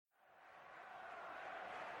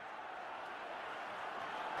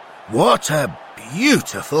What a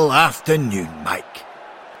beautiful afternoon, Mike.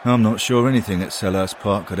 I'm not sure anything at Selhurst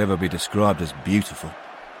Park could ever be described as beautiful.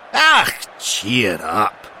 Ah, cheer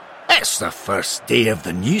up. It's the first day of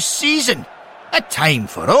the new season. A time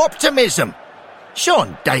for optimism.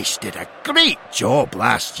 Sean Dyche did a great job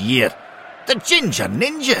last year. The Ginger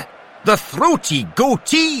Ninja. The throaty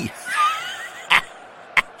goatee.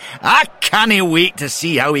 I can't wait to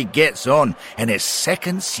see how he gets on in his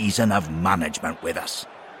second season of management with us.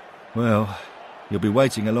 Well, you'll be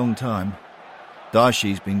waiting a long time.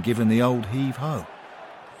 Dyche's been given the old heave-ho.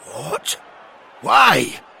 What?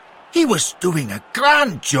 Why? He was doing a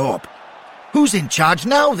grand job. Who's in charge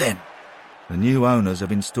now, then? The new owners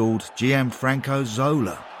have installed Gianfranco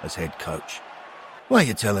Zola as head coach. Why are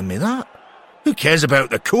you telling me that? Who cares about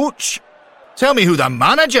the coach? Tell me who the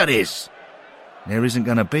manager is. There isn't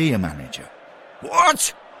going to be a manager.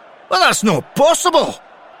 What? Well, that's not possible.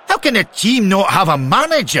 How can a team not have a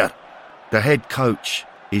manager? The head coach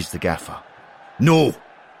is the gaffer. No.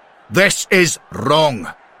 This is wrong.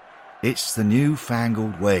 It's the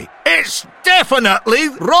new-fangled way. It's definitely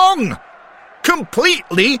wrong.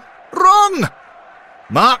 Completely wrong.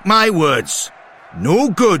 Mark my words. No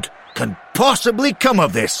good can possibly come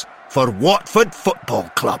of this for Watford Football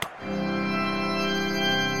Club.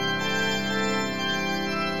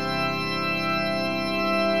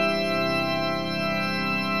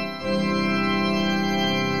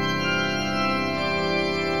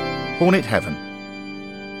 Hornet Heaven,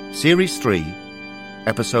 Series 3,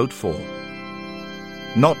 Episode 4.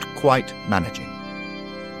 Not Quite Managing.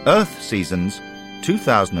 Earth Seasons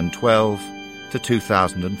 2012 to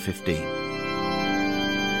 2015.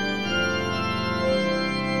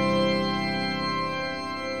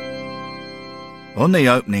 On the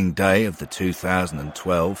opening day of the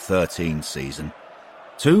 2012-13 season,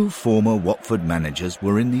 two former Watford managers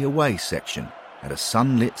were in the away section at a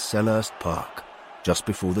sunlit Selhurst Park just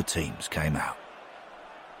before the teams came out.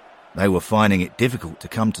 They were finding it difficult to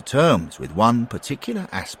come to terms with one particular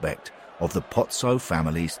aspect of the Pozzo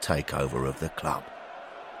family's takeover of the club.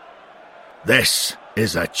 This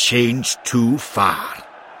is a change too far.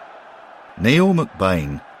 Neil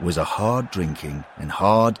McBain was a hard-drinking and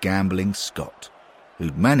hard-gambling Scot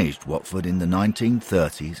who'd managed Watford in the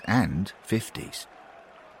 1930s and 50s.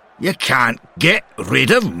 You can't get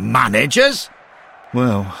rid of managers?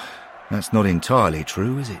 Well, that's not entirely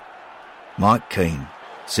true, is it? Mike Keane,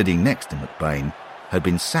 sitting next to McBain, had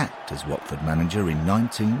been sacked as Watford manager in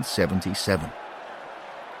 1977.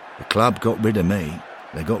 The club got rid of me,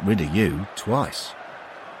 they got rid of you twice.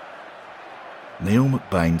 Neil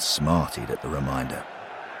McBain smarted at the reminder.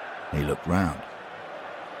 He looked round.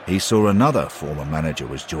 He saw another former manager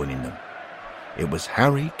was joining them. It was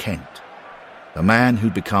Harry Kent, the man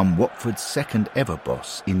who'd become Watford's second ever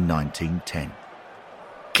boss in 1910.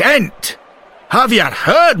 Kent! Have you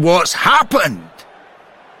heard what's happened?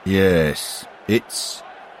 Yes, it's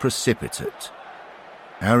precipitate.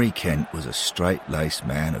 Harry Kent was a straight-laced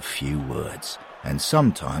man of few words, and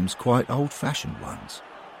sometimes quite old-fashioned ones.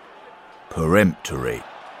 Peremptory,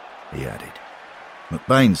 he added.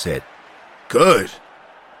 McBain said, Good.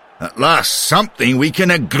 At last something we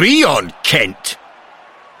can agree on, Kent.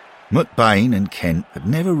 McBain and Kent had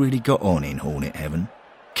never really got on in Hornet Heaven.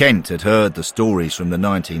 Kent had heard the stories from the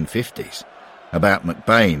 1950s about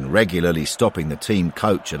McBain regularly stopping the team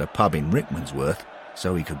coach at a pub in Rickmansworth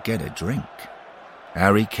so he could get a drink.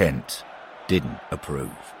 Harry Kent didn't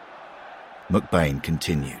approve. McBain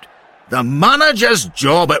continued. The manager's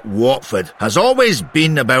job at Watford has always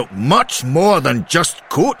been about much more than just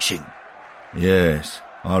coaching. Yes,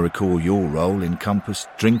 I recall your role encompassed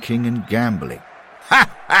drinking and gambling. Ha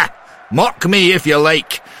ha! Mock me if you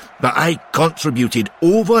like, but I contributed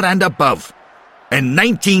over and above. In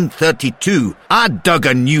 1932, I dug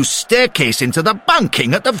a new staircase into the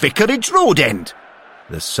banking at the Vicarage Road end.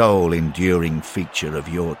 The sole enduring feature of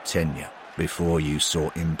your tenure before you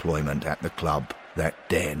sought employment at the club that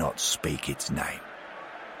dare not speak its name.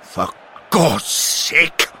 For God's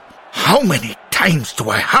sake, how many times do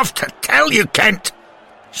I have to tell you, Kent?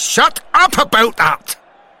 Shut up about that!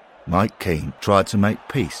 Mike Keane tried to make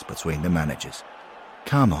peace between the managers.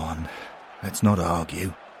 Come on, let's not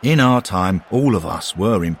argue. In our time, all of us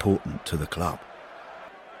were important to the club.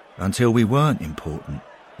 Until we weren't important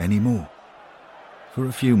anymore. For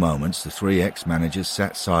a few moments, the three ex-managers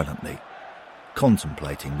sat silently,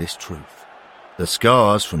 contemplating this truth. The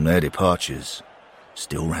scars from their departures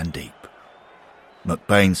still ran deep.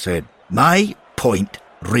 McBain said, My point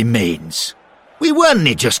remains. We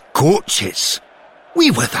weren't just coaches. We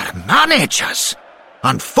were their managers.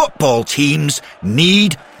 And football teams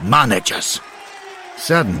need managers.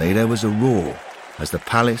 Suddenly there was a roar, as the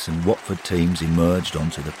Palace and Watford teams emerged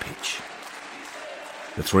onto the pitch.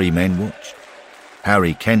 The three men watched.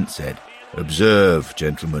 Harry Kent said, "Observe,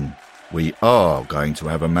 gentlemen, we are going to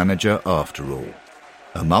have a manager after all.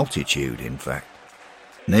 A multitude, in fact."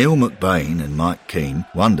 Neil McBain and Mike Keane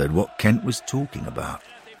wondered what Kent was talking about.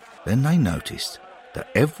 Then they noticed that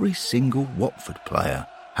every single Watford player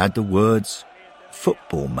had the words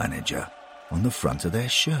 "football manager" on the front of their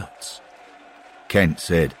shirts. Kent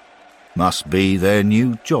said, "Must be their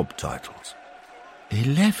new job titles."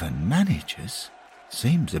 11 managers?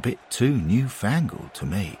 Seems a bit too newfangled to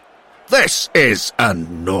me. This is a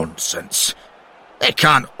nonsense. They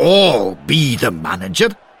can't all be the manager,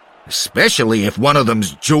 especially if one of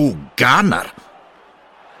them's Joe Garner.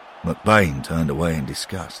 McBain turned away in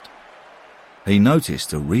disgust. He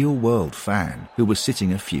noticed a real-world fan who was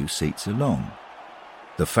sitting a few seats along.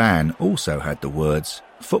 The fan also had the words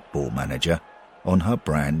 "football manager" on her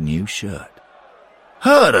brand new shirt.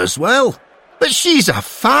 Her as well? But she's a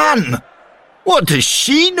fan. What does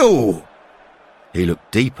she know? He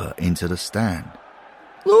looked deeper into the stand.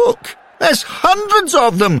 Look, there's hundreds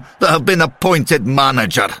of them that have been appointed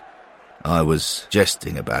manager. I was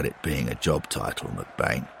jesting about it being a job title,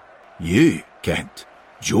 McBain. You, Kent,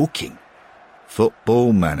 joking.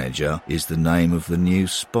 Football manager is the name of the new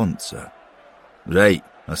sponsor. Right,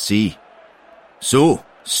 I see. So,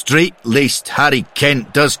 straight-laced Harry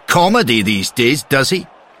Kent does comedy these days, does he?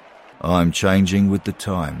 I'm changing with the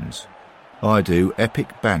times. I do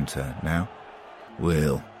epic banter now.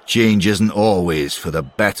 Well, change isn't always for the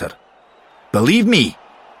better. Believe me,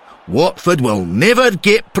 Watford will never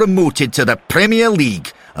get promoted to the Premier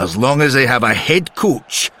League as long as they have a head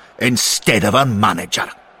coach instead of a manager.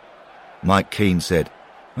 Mike Keane said,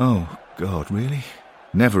 "Oh, God, really?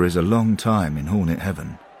 Never is a long time in Hornet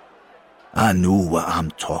Heaven." I know what I'm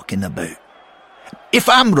talking about. If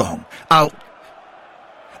I'm wrong,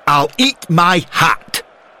 I'll eat my hat.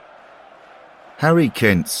 Harry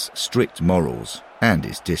Kent's strict morals and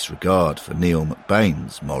his disregard for Neil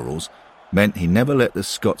McBain's morals meant he never let the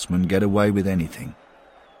Scotsman get away with anything.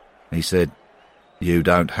 He said, "You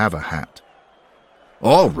don't have a hat."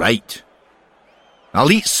 All right.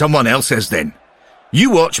 I'll eat someone else's then. You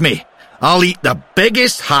watch me. I'll eat the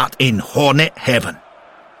biggest hat in Hornet Heaven.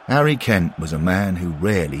 Harry Kent was a man who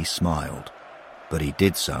rarely smiled, but he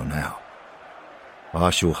did so now. I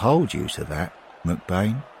shall hold you to that,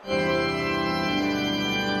 McBain.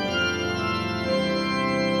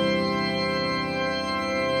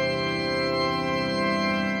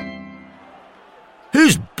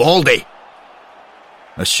 Who's Baldy?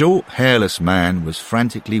 A short, hairless man was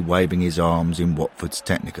frantically waving his arms in Watford's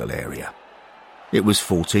technical area. It was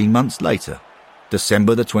 14 months later,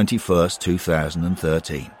 December the 21st,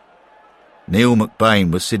 2013. Neil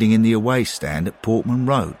McBain was sitting in the away stand at Portman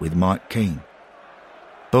Road with Mike Keane.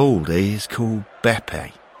 "Baldy is called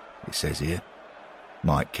Beppe, it says here,"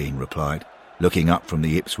 Mike Keane replied, looking up from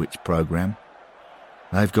the Ipswich programme.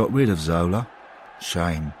 "They've got rid of Zola.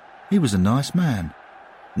 Shame. He was a nice man."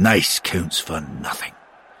 Nice counts for nothing.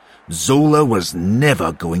 Zola was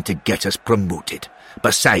never going to get us promoted.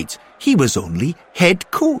 Besides, he was only head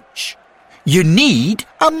coach. You need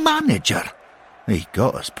a manager. He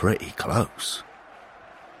got us pretty close.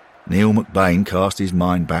 Neil McBain cast his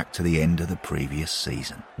mind back to the end of the previous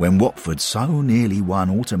season, when Watford so nearly won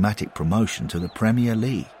automatic promotion to the Premier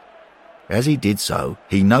League. As he did so,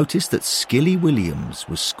 he noticed that Skilly Williams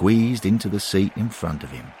was squeezed into the seat in front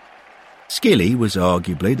of him. Skilly was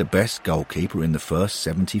arguably the best goalkeeper in the first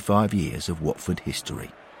 75 years of Watford history,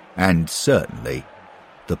 and certainly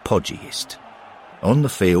the podgiest. On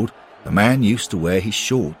the field, the man used to wear his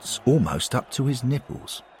shorts almost up to his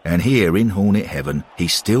nipples, and here in Hornet Heaven he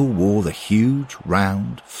still wore the huge,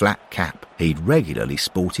 round, flat cap he'd regularly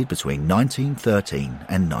sported between 1913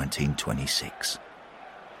 and 1926.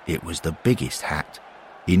 It was the biggest hat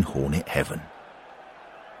in Hornet Heaven.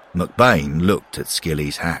 McBain looked at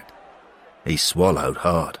Skilly's hat. He swallowed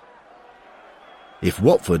hard. If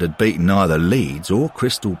Watford had beaten either Leeds or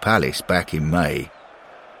Crystal Palace back in May,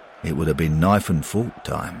 it would have been knife and fork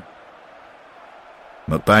time.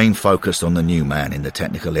 McBain focused on the new man in the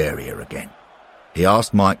technical area again. He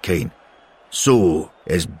asked Mike Keane, "So,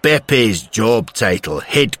 is Beppe's job title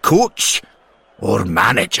head coach or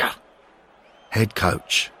manager?" "Head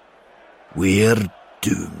coach." "We're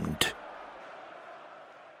doomed."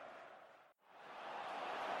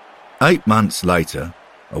 8 months later,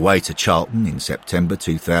 away to Charlton in September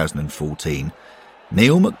 2014,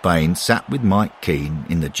 Neil McBain sat with Mike Keane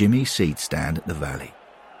in the Jimmy Seed stand at the Valley.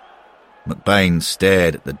 McBain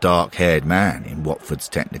stared at the dark-haired man in Watford's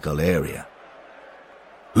technical area.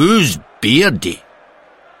 "Who's Beardy?"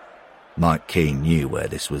 Mike Keane knew where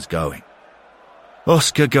this was going.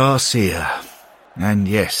 Oscar Garcia. And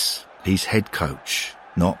yes, he's head coach,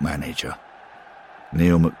 not manager.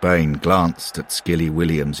 Neil McBain glanced at Skilly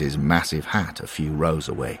Williams' massive hat a few rows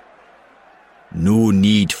away. No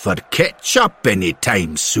need for ketchup any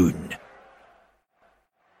time soon.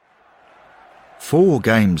 4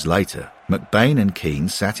 games later, McBain and Keane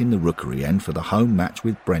sat in the Rookery End for the home match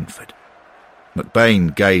with Brentford.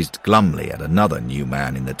 McBain gazed glumly at another new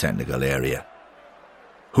man in the technical area.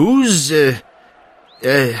 Who's,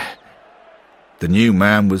 The new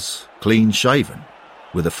man was clean-shaven,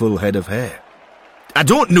 with a full head of hair. I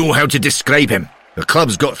don't know how to describe him. The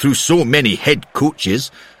club's got through so many head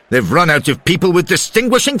coaches, they've run out of people with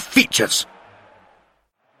distinguishing features.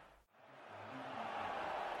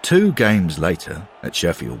 2 games later, at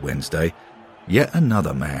Sheffield Wednesday, yet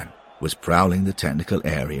another man was prowling the technical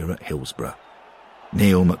area at Hillsborough.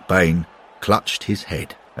 Neil McBain clutched his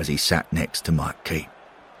head as he sat next to Mike Keane.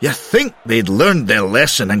 You think they'd learned their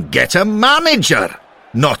lesson and get a manager,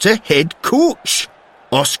 not a head coach.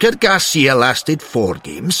 Oscar Garcia lasted 4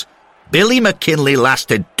 games. Billy McKinlay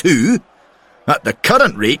lasted 2. At the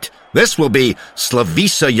current rate, this will be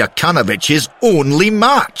Slavica Jokanović's only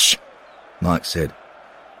match. Mike said,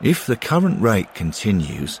 if the current rate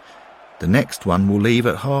continues, the next one will leave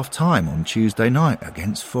at half-time on Tuesday night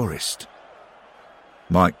against Forest.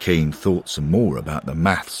 Mike Keane thought some more about the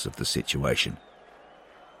maths of the situation.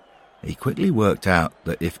 He quickly worked out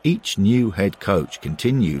that if each new head coach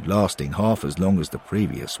continued lasting half as long as the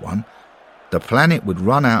previous one, the planet would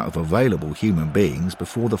run out of available human beings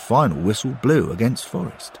before the final whistle blew against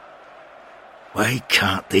Forest. Why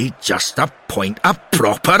can't they just appoint a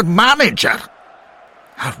proper manager?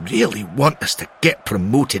 I really want us to get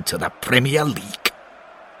promoted to the Premier League.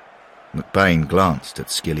 McBain glanced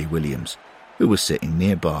at Skilly Williams, who was sitting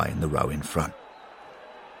nearby in the row in front.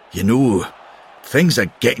 You know, things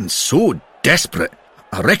are getting so desperate,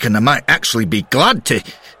 I reckon I might actually be glad to...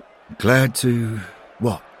 Glad to...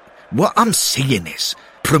 what? What I'm saying is,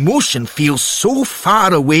 promotion feels so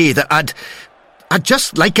far away that I'd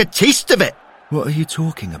just like a taste of it. What are you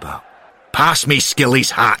talking about? Pass me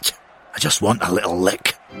Skilly's hat. I just want a little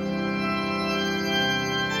lick.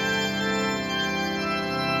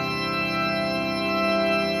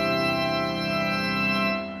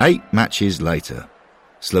 Eight matches later,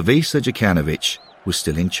 Slavica Jokanović was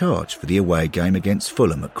still in charge for the away game against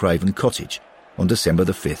Fulham at Craven Cottage on December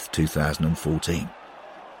the 5th, 2014,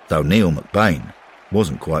 though Neil McBain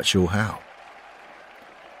wasn't quite sure how.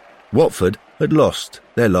 Watford had lost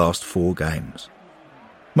their last 4 games.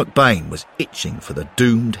 McBain was itching for the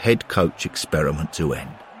doomed head coach experiment to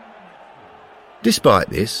end. Despite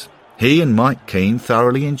this, he and Mike Keane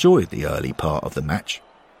thoroughly enjoyed the early part of the match,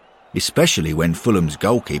 especially when Fulham's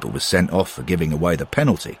goalkeeper was sent off for giving away the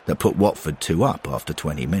penalty that put Watford 2 up after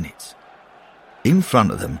 20 minutes. In front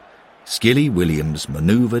of them, Skilly Williams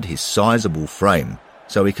manoeuvred his sizable frame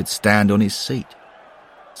so he could stand on his seat.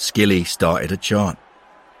 Skilly started a chant.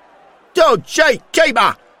 Dodgy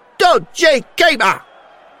keeper! Dodgy keeper!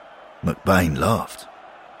 McBain laughed.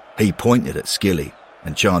 He pointed at Skilly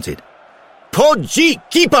and chanted, Podgy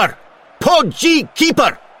keeper! Podgy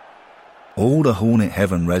keeper! All the Hornet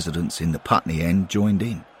Heaven residents in the Putney End joined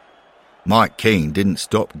in. Mike Keane didn't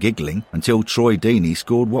stop giggling until Troy Deeney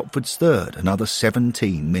scored Watford's third another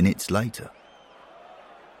 17 minutes later.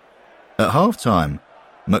 At half-time,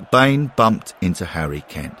 McBain bumped into Harry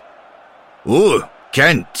Kent. Oh,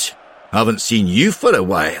 Kent, haven't seen you for a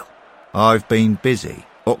while. I've been busy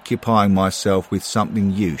occupying myself with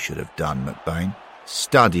something you should have done, McBain,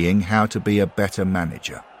 studying how to be a better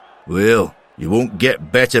manager. Well, you won't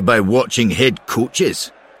get better by watching head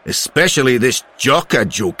coaches, especially this Joka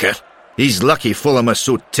joker. He's lucky Fulham are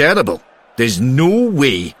so terrible. There's no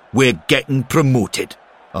way we're getting promoted.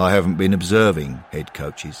 I haven't been observing head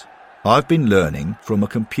coaches. I've been learning from a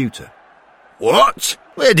computer. What?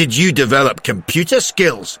 Where did you develop computer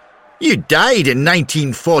skills? You died in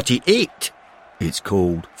 1948. It's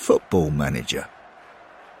called Football Manager.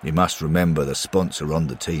 You must remember the sponsor on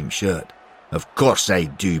the team shirt. Of course I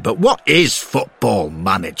do, but what is Football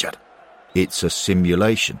Manager? It's a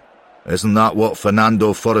simulation. Isn't that what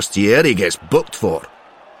Fernando Forestieri gets booked for?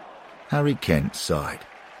 Harry Kent sighed.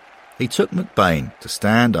 He took McBain to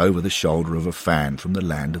stand over the shoulder of a fan from the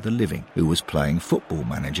land of the living who was playing Football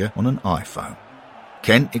Manager on an iPhone.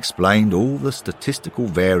 Kent explained all the statistical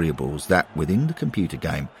variables that, within the computer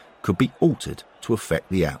game, could be altered to affect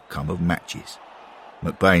the outcome of matches.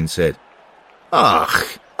 McBain said,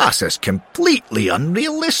 Ugh, that's completely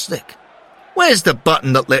unrealistic. Where's the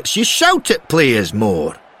button that lets you shout at players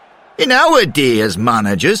more? In our day as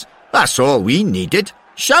managers, that's all we needed,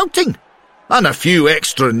 shouting. And a few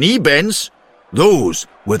extra knee bends. Those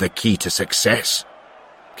were the key to success.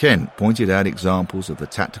 Kent pointed out examples of the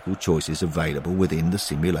tactical choices available within the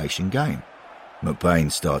simulation game.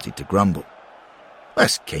 McBain started to grumble.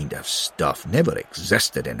 This kind of stuff never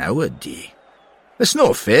existed in our day. It's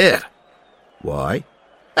not fair. Why?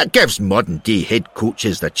 It gives modern-day head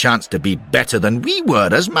coaches the chance to be better than we were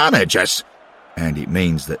as managers. And it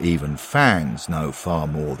means that even fans know far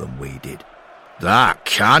more than we did. That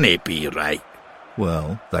can't be right.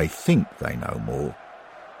 Well, they think they know more.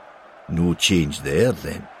 No change there,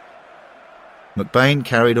 then. McBain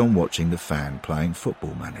carried on watching the fan playing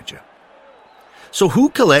Football Manager. So who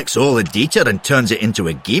collects all the data and turns it into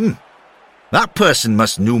a game? That person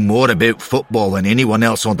must know more about football than anyone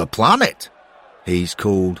else on the planet. He's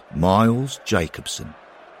called Miles Jacobson.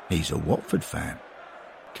 He's a Watford fan.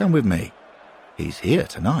 Come with me. He's here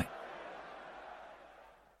tonight.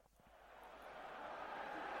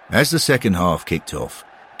 As the second half kicked off,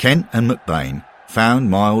 Kent and McBain found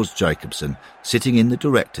Miles Jacobson sitting in the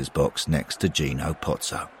director's box next to Gino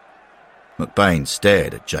Pozzo. McBain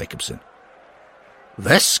stared at Jacobson.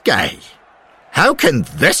 This guy? How can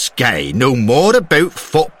this guy know more about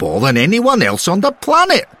football than anyone else on the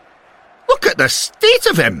planet? Look at the state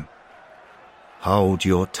of him! Hold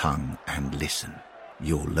your tongue and listen.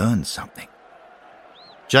 You'll learn something.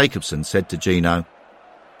 Jacobson said to Gino,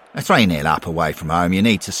 "A 3-0 up away from home, you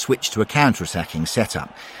need to switch to a counter-attacking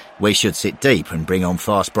setup. We should sit deep and bring on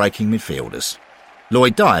fast-breaking midfielders.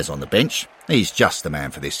 Lloyd Dyer's on the bench. He's just the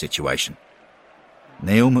man for this situation."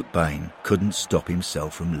 Neil McBain couldn't stop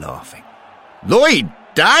himself from laughing. Lloyd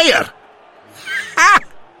Dyer? Ha!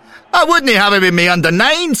 I wouldn't have him in my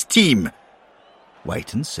under-9s team.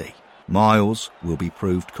 Wait and see. Miles will be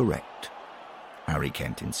proved correct, Harry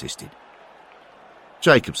Kent insisted.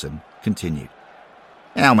 Jacobson continued.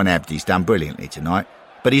 Alman Abdi's done brilliantly tonight,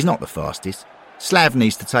 but he's not the fastest. Slav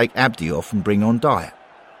needs to take Abdi off and bring on Dyer.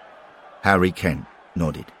 Harry Kent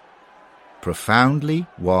nodded. Profoundly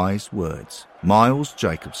wise words. Miles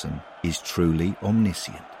Jacobson is truly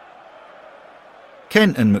omniscient.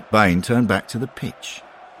 Kent and McBain turned back to the pitch.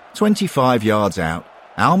 25 yards out,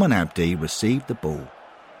 Alman Abdi received the ball,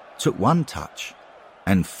 took one touch,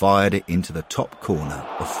 and fired it into the top corner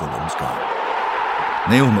of Fulham's goal.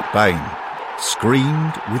 Neil McBain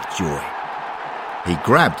screamed with joy. He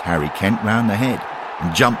grabbed Harry Kent round the head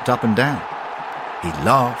and jumped up and down. He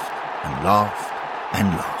laughed and laughed and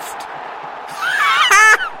laughed.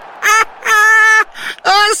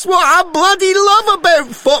 That's what I bloody love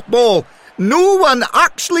about football. No one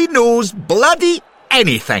actually knows bloody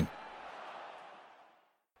anything.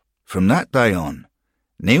 From that day on,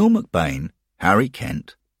 Neil McBain, Harry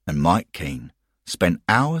Kent and Mike Keane spent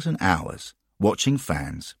hours and hours watching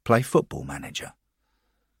fans play Football Manager.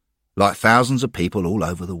 Like thousands of people all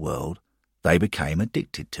over the world, they became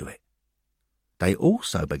addicted to it. They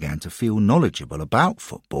also began to feel knowledgeable about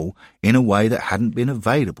football in a way that hadn't been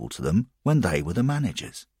available to them when they were the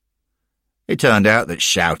managers. It turned out that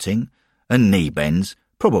shouting and knee bends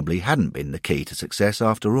probably hadn't been the key to success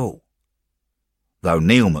after all. Though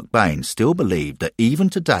Neil McBain still believed that even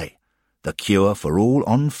today, the cure for all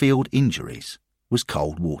on-field injuries was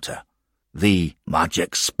cold water. The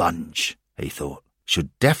magic sponge, he thought,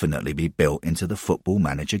 should definitely be built into the Football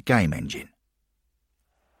Manager game engine.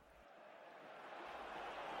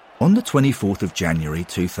 On the 24th of January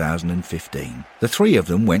 2015, the three of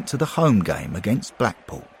them went to the home game against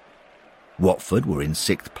Blackpool. Watford were in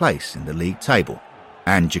 6th place in the league table,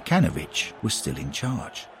 and Djukanovic was still in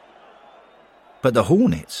charge. But the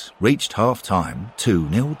Hornets reached half-time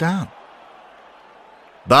 2-0 down.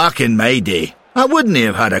 Back in my day, I wouldn't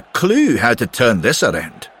have had a clue how to turn this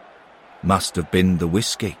around. Must have been the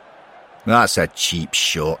whiskey. That's a cheap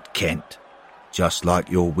shot, Kent. Just like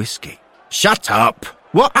your whiskey. Shut up.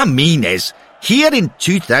 What I mean is, here in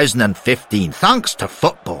 2015, thanks to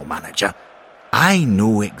Football Manager, I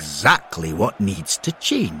know exactly what needs to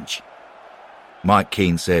change. Mike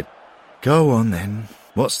Keane said, "Go on then.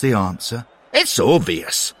 What's the answer?" It's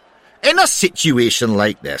obvious. In a situation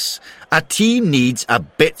like this, a team needs a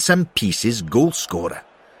bits and pieces goal scorer.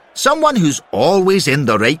 Someone who's always in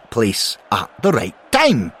the right place at the right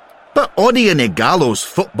time. But Odion Ighalo's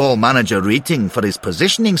Football Manager rating for his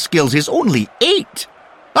positioning skills is only 8.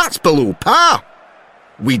 That's below par.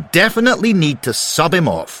 We definitely need to sub him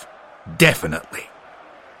off. Definitely.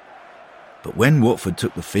 But when Watford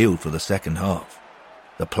took the field for the second half,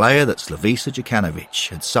 the player that Slavisa Djukanovic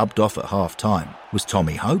had subbed off at half-time was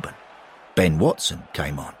Tommy Hoban. Ben Watson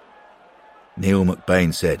came on. Neil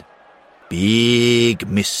McBain said, "Big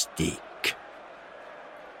mistake."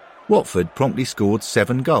 Watford promptly scored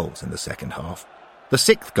 7 goals in the second half, The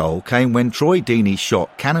sixth goal came when Troy Deeney's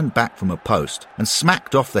shot cannoned back from a post and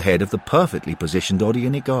smacked off the head of the perfectly positioned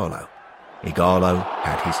Odion Ighalo. Ighalo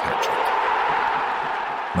had his hat-trick.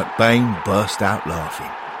 McBain burst out laughing.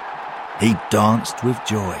 He danced with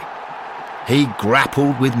joy. He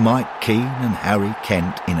grappled with Mike Keane and Harry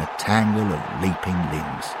Kent in a tangle of leaping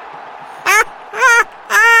limbs.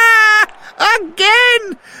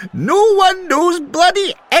 Again! No one knows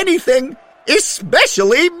bloody anything,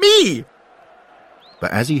 especially me!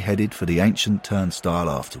 But as he headed for the ancient turnstile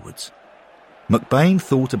afterwards, McBain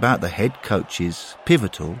thought about the head coach's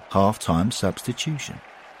pivotal half-time substitution.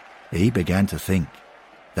 He began to think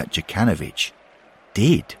that Djukanovic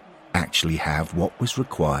did actually have what was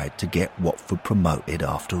required to get Watford promoted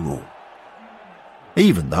after all,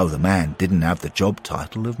 even though the man didn't have the job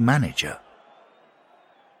title of manager.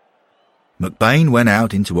 McBain went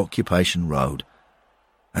out into Occupation Road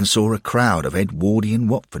and saw a crowd of Edwardian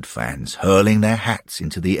Watford fans hurling their hats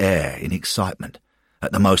into the air in excitement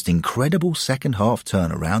at the most incredible second-half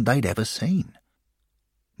turnaround they'd ever seen.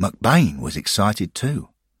 McBain was excited too.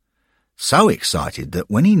 So excited that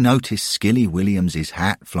when he noticed Skilly Williams's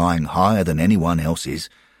hat flying higher than anyone else's,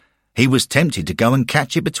 he was tempted to go and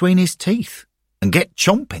catch it between his teeth and get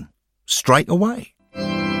chomping straight away.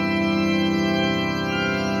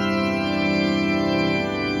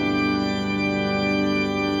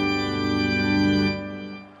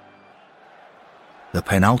 The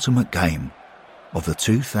penultimate game of the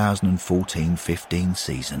 2014-15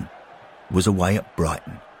 season was away at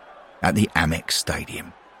Brighton, at the Amex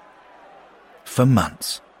Stadium. For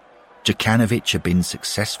months, Djukanovic had been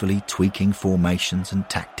successfully tweaking formations and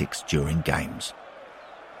tactics during games.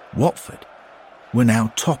 Watford were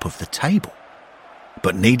now top of the table,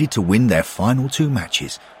 but needed to win their final two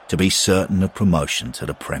matches to be certain of promotion to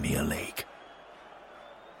the Premier League.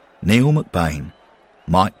 Neil McBain,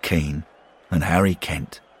 Mike Keane and Harry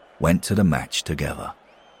Kent went to the match together.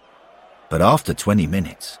 But after 20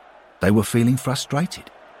 minutes, they were feeling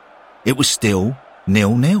frustrated. It was still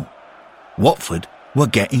 0-0. Watford were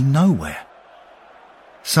getting nowhere.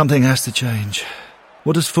 Something has to change.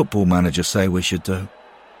 What does Football Manager say we should do?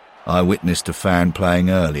 I witnessed a fan playing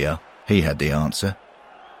earlier. He had the answer.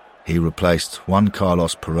 He replaced Juan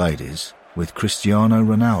Carlos Paredes with Cristiano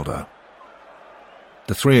Ronaldo.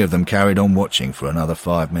 The three of them carried on watching for another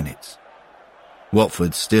 5 minutes.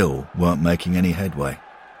 Watford still weren't making any headway.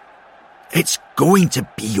 It's going to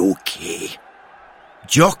be okay.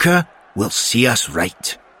 Joker will see us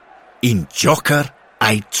right. In Joker,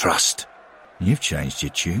 I trust. You've changed your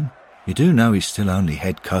tune. You do know he's still only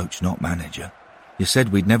head coach, not manager. You said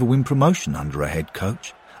we'd never win promotion under a head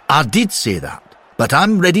coach. I did say that, but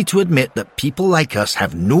I'm ready to admit that people like us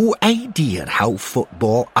have no idea how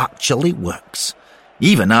football actually works,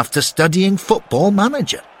 even after studying Football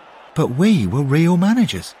Manager. But we were real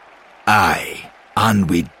managers. Aye, and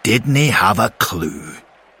we didn't have a clue.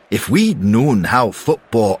 If we'd known how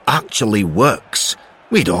football actually works,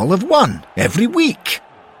 we'd all have won every week.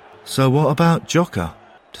 So what about Joker?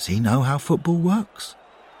 Does he know how football works?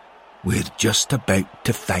 We're just about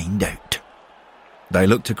to find out. They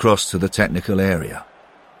looked across to the technical area.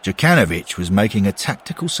 Djukanovic was making a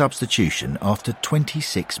tactical substitution after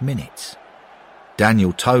 26 minutes.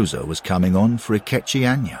 Daniel Tozer was coming on for Ikechi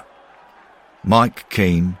Anya. Mike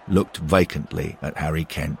Keane looked vacantly at Harry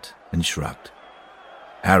Kent and shrugged.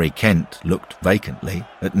 Harry Kent looked vacantly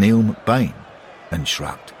at Neil McBain and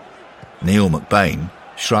shrugged. Neil McBain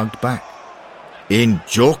shrugged back. In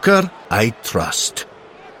Joker, I trust.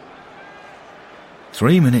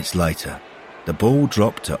 3 minutes later, the ball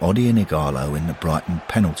dropped to Odion Ighalo in the Brighton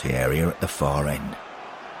penalty area at the far end.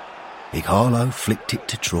 Ighalo flicked it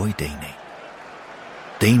to Troy Deeney.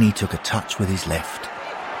 Deeney took a touch with his left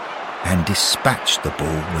and dispatched the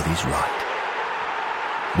ball with his right.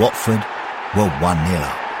 Watford were 1-0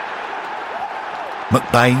 up.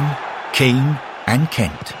 McBain, Keane and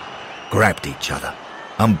Kent grabbed each other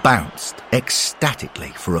and bounced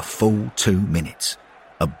ecstatically for a full 2 minutes,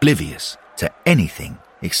 oblivious to anything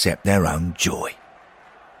except their own joy.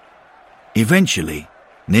 Eventually,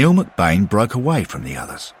 Neil McBain broke away from the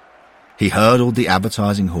others. He hurdled the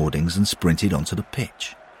advertising hoardings and sprinted onto the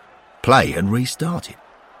pitch. Play had restarted,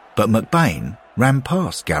 but McBain ran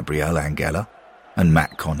past Gabriel Angela and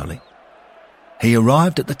Matt Connolly. He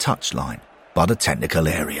arrived at the touchline by the technical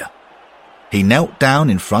area. He knelt down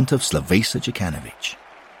in front of Slavisa Djukanovic.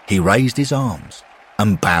 He raised his arms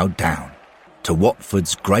and bowed down to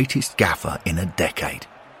Watford's greatest gaffer in a decade,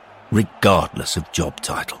 regardless of job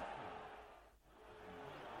title.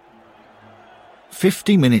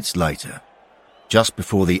 50 minutes later, just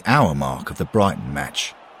before the hour mark of the Brighton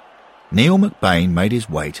match, Neil McBain made his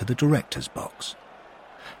way to the director's box.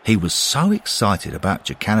 He was so excited about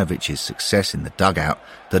Djukanović's success in the dugout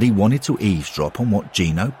that he wanted to eavesdrop on what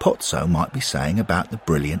Gino Pozzo might be saying about the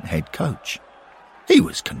brilliant head coach. He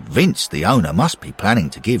was convinced the owner must be planning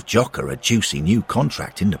to give Joka a juicy new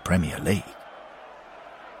contract in the Premier League.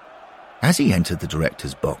 As he entered the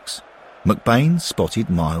director's box, McBain spotted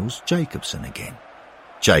Miles Jacobson again.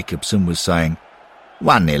 Jacobson was saying,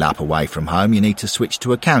 1-0 up away from home, you need to switch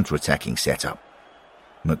to a counter-attacking setup.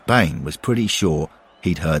 McBain was pretty sure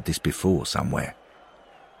he'd heard this before somewhere.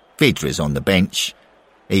 Vidra's on the bench.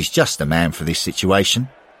 He's just the man for this situation.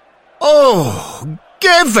 Oh,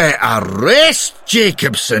 give it a rest,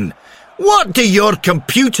 Jacobson. What do your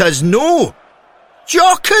computers know?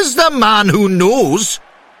 Joka's the man who knows.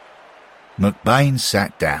 McBain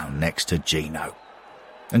sat down next to Gino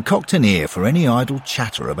and cocked an ear for any idle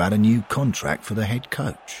chatter about a new contract for the head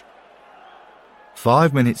coach.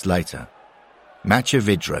 5 minutes later, Macha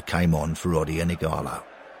Vidra came on for Odia Nigalo.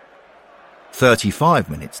 35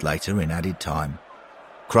 minutes later, in added time,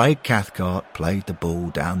 Craig Cathcart played the ball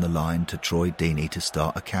down the line to Troy Deeney to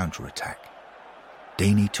start a counter-attack.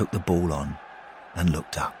 Deeney took the ball on and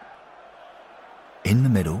looked up. In the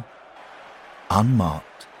middle,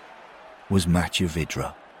 unmarked, was Macha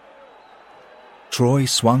Vidra. Troy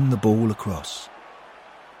swung the ball across.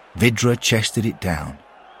 Vidra chested it down,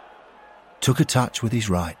 took a touch with his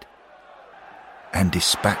right, and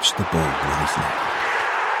dispatched the ball with his left.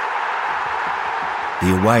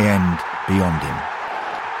 The away end beyond him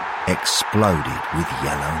exploded with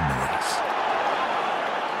yellow noise.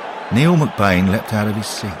 Neil McBain leapt out of his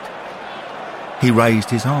seat. He raised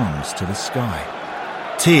his arms to the sky.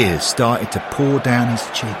 Tears started to pour down his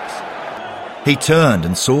cheeks. He turned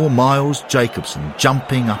and saw Miles Jacobson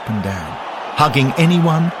jumping up and down, hugging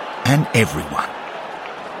anyone and everyone.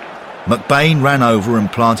 McBain ran over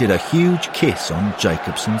and planted a huge kiss on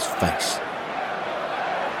Jacobson's face.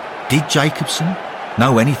 Did Jacobson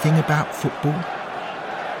know anything about football?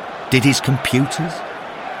 Did his computers?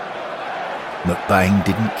 McBain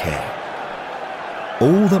didn't care.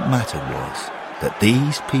 All that mattered was that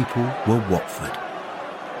these people were Watford,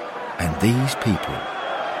 and these people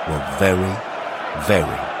were very,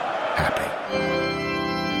 very happy.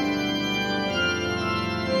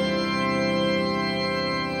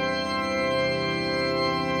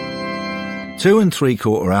 2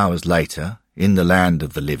 3/4 hours later, in the land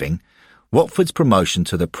of the living, Watford's promotion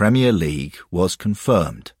to the Premier League was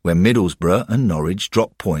confirmed when Middlesbrough and Norwich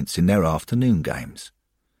dropped points in their afternoon games.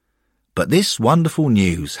 But this wonderful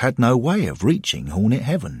news had no way of reaching Hornet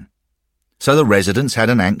Heaven. So the residents had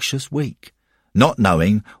an anxious week, not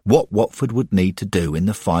knowing what Watford would need to do in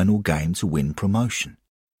the final game to win promotion.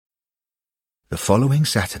 The following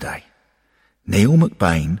Saturday, Neil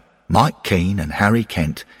McBain, Mike Keane and Harry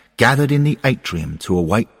Kent gathered in the atrium to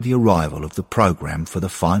await the arrival of the programme for the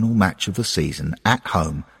final match of the season at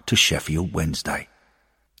home to Sheffield Wednesday.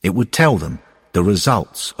 It would tell them the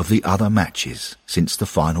results of the other matches since the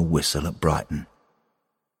final whistle at Brighton.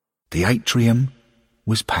 The atrium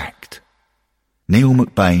was packed. Neil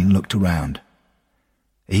McBain looked around.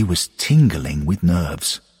 He was tingling with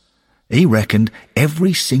nerves. He reckoned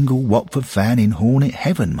every single Watford fan in Hornet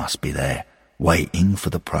Heaven must be there, waiting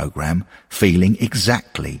for the programme, feeling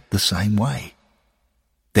exactly the same way.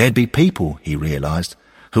 There'd be people, he realised,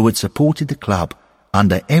 who had supported the club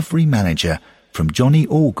under every manager from Johnny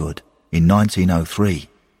Allgood in 1903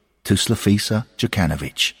 to Slavisa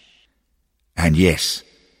Djukanović. And yes,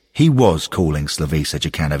 he was calling Slavisa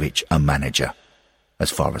Djukanović a manager,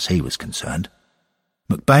 as far as he was concerned.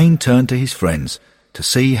 McBain turned to his friends to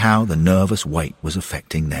see how the nervous wait was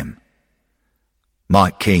affecting them.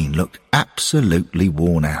 Mike Keane looked absolutely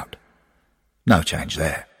worn out. No change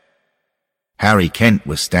there. Harry Kent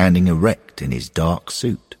was standing erect in his dark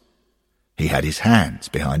suit. He had his hands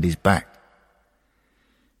behind his back.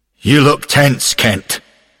 You look tense, Kent.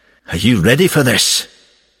 Are you ready for this?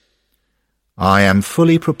 I am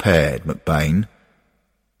fully prepared, McBain,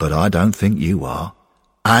 but I don't think you are.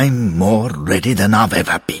 I'm more ready than I've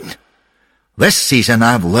ever been. This season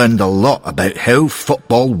I've learned a lot about how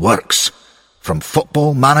football works. From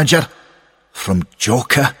Football Manager, from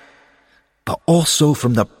Joka, but also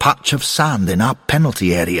from the patch of sand in our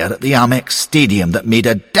penalty area at the Amex Stadium that made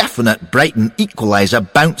a definite Brighton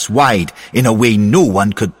equaliser bounce wide in a way no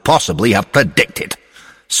one could possibly have predicted.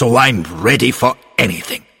 So I'm ready for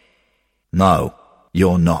anything. No,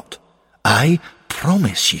 you're not. I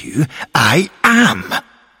promise you I am.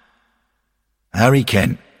 Harry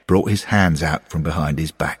Kent brought his hands out from behind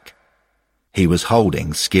his back. He was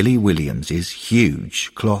holding Skilly Williams's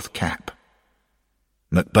huge cloth cap.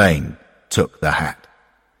 McBain took the hat.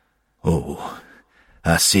 Oh,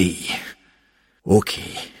 I see. OK.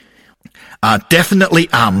 I definitely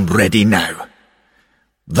am ready now.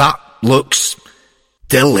 That looks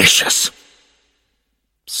delicious.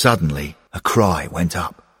 Suddenly, a cry went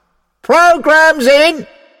up. Program's in!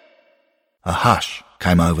 A hush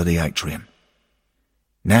came over the atrium.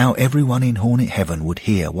 Now everyone in Hornet Heaven would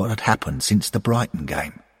hear what had happened since the Brighton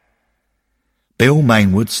game. Bill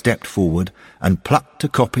Mainwood stepped forward and plucked a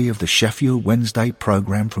copy of the Sheffield Wednesday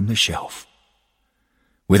programme from the shelf.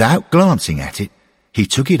 Without glancing at it, he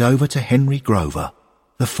took it over to Henry Grover,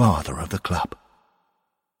 the father of the club.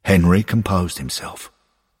 Henry composed himself.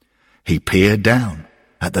 He peered down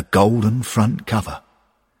at the golden front cover.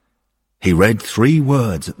 He read 3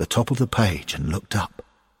 words at the top of the page and looked up.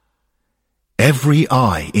 Every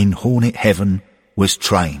eye in Hornet Heaven was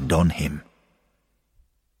trained on him.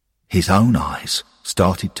 His own eyes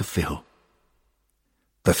started to fill.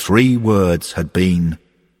 The 3 words had been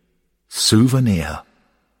Souvenir,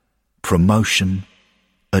 Promotion,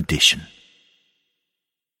 Edition.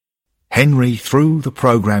 Henry threw the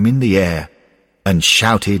programme in the air and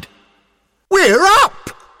shouted, We're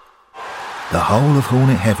up! The whole of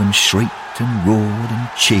Hornet Heaven shrieked and roared and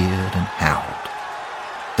cheered and howled.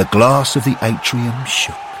 The glass of the atrium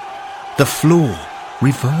shook. The floor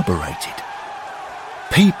reverberated.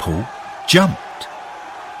 People jumped.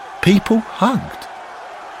 People hugged.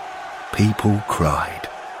 People cried.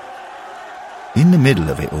 In the middle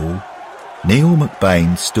of it all, Neil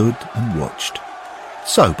McBain stood and watched,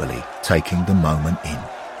 soberly taking the moment in,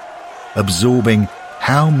 absorbing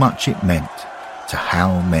how much it meant to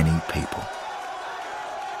how many people.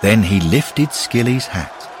 Then he lifted Skilly's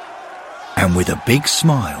hat and with a big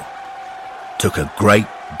smile took a great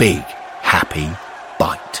big happy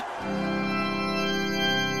bite.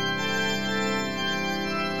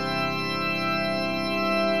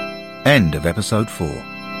 End of episode 4.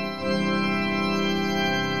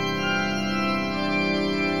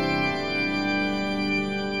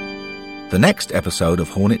 The next episode of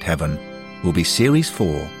Hornet Heaven will be Series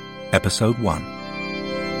 4, Episode 1.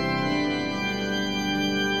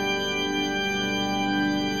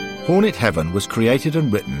 Hornet Heaven was created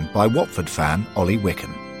and written by Watford fan Ollie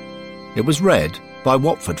Wicken. It was read by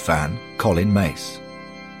Watford fan Colin Mace.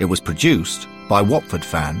 It was produced by Watford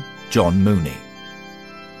fan John Mooney.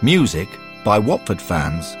 Music by Watford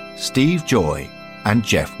fans Steve Joy and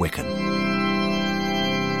Jeff Wicken.